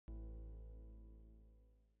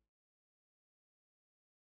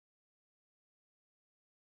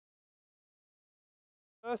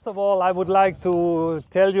First of all, I would like to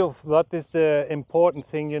tell you what is the important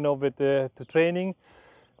thing, with the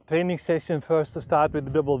training session. First, to start with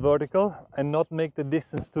the double vertical and not make the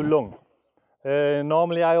distance too long.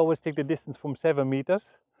 Normally, I always take the distance from 7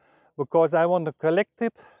 meters because I want a correct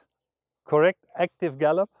active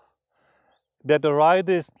gallop. That the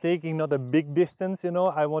rider is taking not a big distance,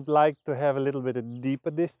 I would like to have a little bit of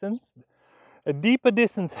deeper distance. A deeper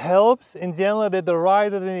distance helps in general that the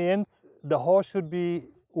rider in the end, the horse should be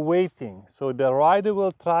waiting. So the rider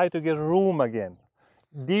will try to get room again.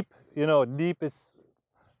 Deep, deep is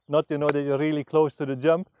not, that you're really close to the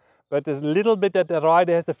jump, but there's a little bit that the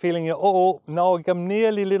rider has the feeling, oh, now I come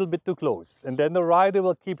nearly a little bit too close. And then the rider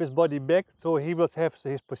will keep his body back, so he will have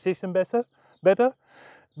his position better.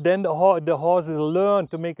 Then the horse will learn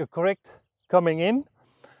to make a correct coming in.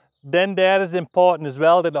 Then that is important as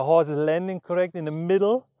well, that the horse is landing correct in the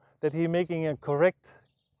middle, that he's making a correct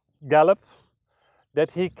gallop,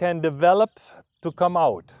 that he can develop to come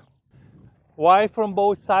out. Why from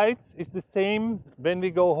both sides is the same when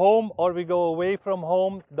we go home or we go away from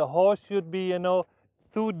home. The horse should be,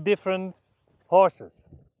 two different horses.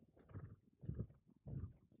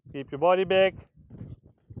 Keep your body back.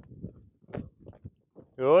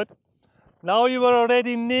 Good. Now you were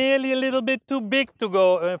already nearly a little bit too big to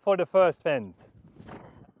go for the first fence.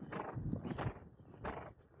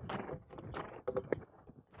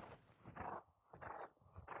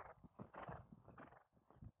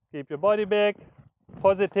 Keep your body back,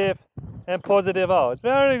 positive and positive out.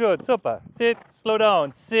 Very good, super. Sit, slow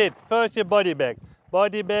down, sit. First your body back,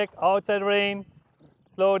 outside rein,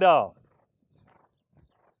 slow down.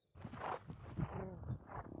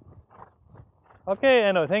 Okay,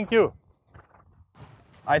 Enno, thank you.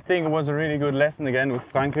 I think it was a really good lesson again with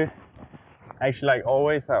Franke. Actually, like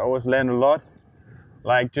always, I always learn a lot.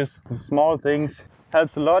 Like just the small things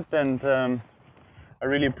helps a lot, and I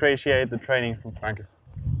really appreciate the training from Franke.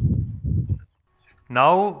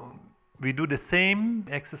 Now we do the same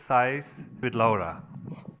exercise with Laura.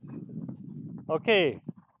 Okay.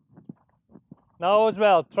 Now as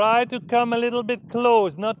well, try to come a little bit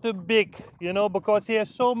close, not too big, because he has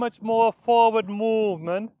so much more forward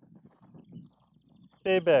movement.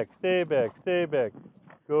 Stay back, stay back, stay back.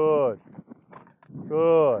 Good.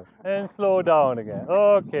 Good. And slow down again.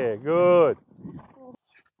 Okay, good.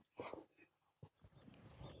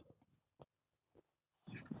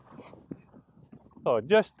 So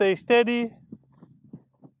just stay steady.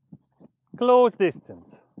 Close distance.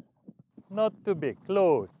 Not too big,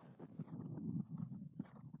 close.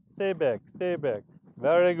 Stay back, stay back.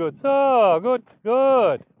 Very good. So, good,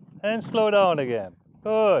 good. And slow down again.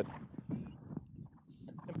 Good.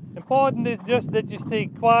 Important is just that you stay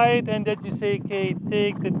quiet and that you say, okay,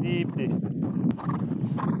 take the deep distance.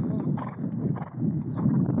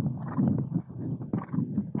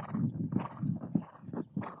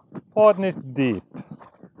 Important is deep.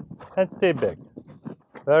 And stay back.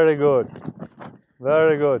 Very good.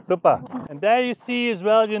 Very good. Super. And there you see as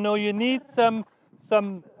well, you need some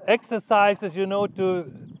exercises,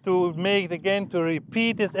 to make again, to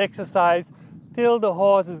repeat this exercise till the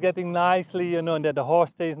horse is getting nicely, and that the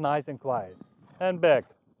horse stays nice and quiet. And back.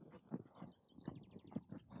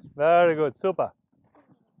 Very good. Super.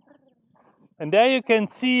 And there you can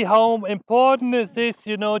see how important is this,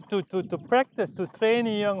 to practice, to train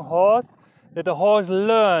a young horse, that the horse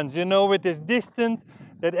learns, with this distance,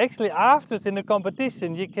 that actually afterwards in the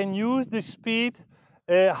competition you can use the speed,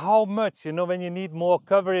 how much, when you need more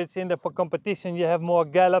coverage in the competition, you have more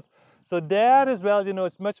gallop. So there as well,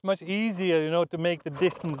 it's much easier, to make the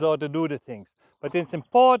distance or to do the things. But it's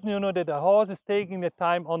important, that the horse is taking the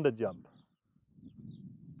time on the jump.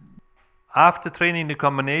 After training the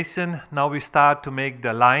combination, now we start to make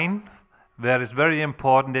the line, where it's very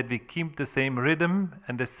important that we keep the same rhythm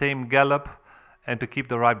and the same gallop and to keep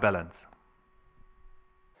the right balance.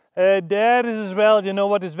 There is as well,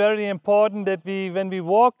 what is very important, that when we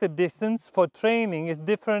walk the distance for training is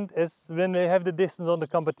different as when we have the distance on the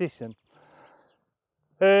competition.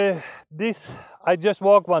 This I just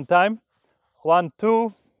walk one time. 1,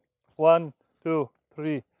 2, 1, 2,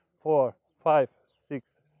 3, 4, 5,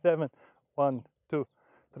 6, 7. 1, 2,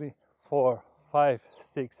 3, 4, 5,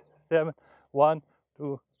 6, 7. 1,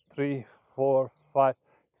 2, 3, 4, 5,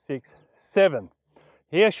 6, 7.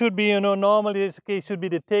 Here should be, normally this case should be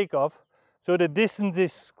the takeoff. So the distance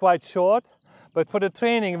is quite short. But for the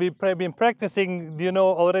training, we've been practicing,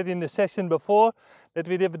 already in the session before, that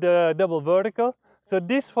we did the double vertical. So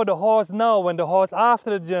this for the horse now, when the horse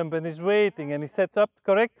after the jump and is waiting and he sets up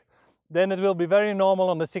correct, then it will be very normal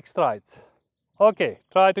on the 6 strides. Okay,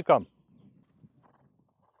 try to come.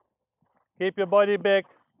 Keep your body back.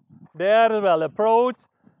 There as well, approach,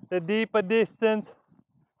 the deeper distance.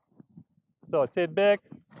 So sit back.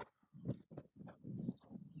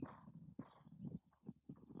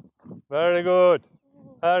 Very good.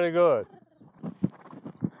 Very good.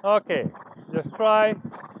 Okay, just try.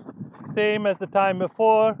 Same as the time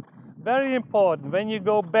before. Very important when you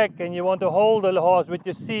go back and you want to hold the horse with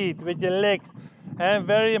your seat, with your legs, and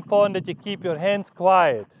very important that you keep your hands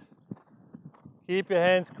quiet. Keep your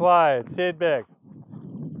hands quiet. Sit back.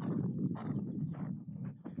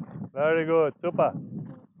 Very good. Super.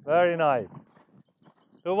 Very nice.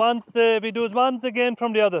 So we do it once again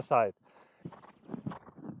from the other side.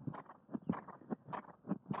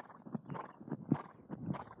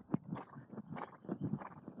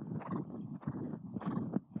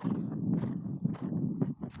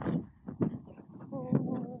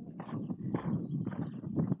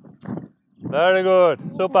 Very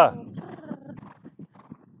good. Super.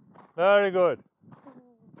 Very good.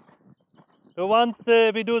 So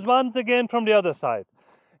we do it once again from the other side.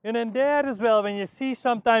 And then there as well, when you see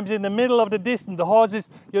sometimes in the middle of the distance, the horse is,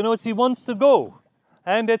 she wants to go.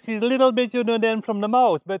 And that's a little bit, then from the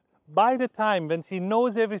mouth. But by the time when she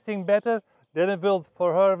knows everything better, then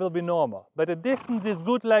for her, will be normal. But the distance is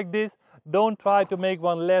good like this. Don't try to make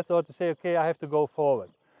one less or to say, okay, I have to go forward.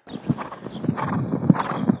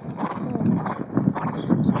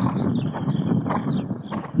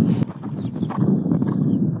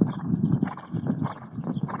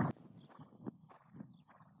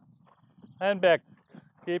 And back.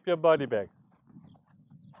 Keep your body back.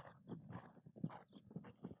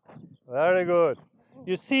 Very good.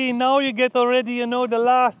 You see, now you get already, the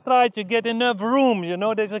last stride, you get enough room,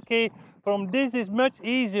 that's okay. From this is much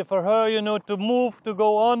easier for her, to move, to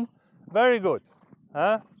go on. Very good.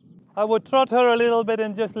 Huh? I would trot her a little bit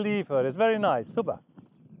and just leave her. It's very nice. Super.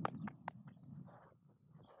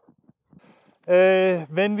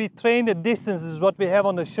 When we train the distances, what we have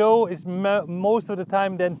on the show is most of the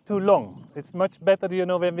time then too long. It's much better,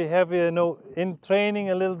 when we have, in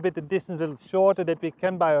training a little bit the distance a little shorter that we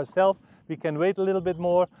can by ourselves. We can wait a little bit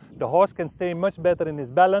more. The horse can stay much better in his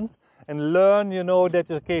balance and learn, that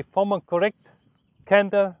okay, from a correct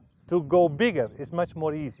canter to go bigger is much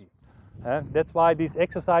more easy. That's why this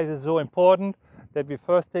exercise is so important, that we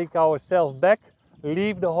first take ourselves back,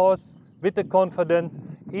 leave the horse with the confidence,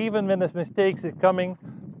 even when there's mistakes are coming,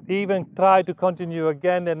 even try to continue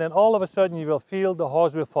again, and then all of a sudden you will feel the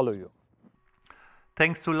horse will follow you.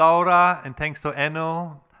 Thanks to Laura and thanks to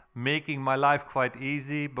Enno, making my life quite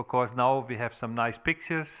easy, because now we have some nice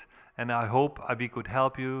pictures, and I hope we could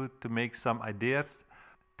help you to make some ideas.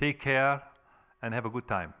 Take care and have a good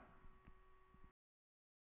time.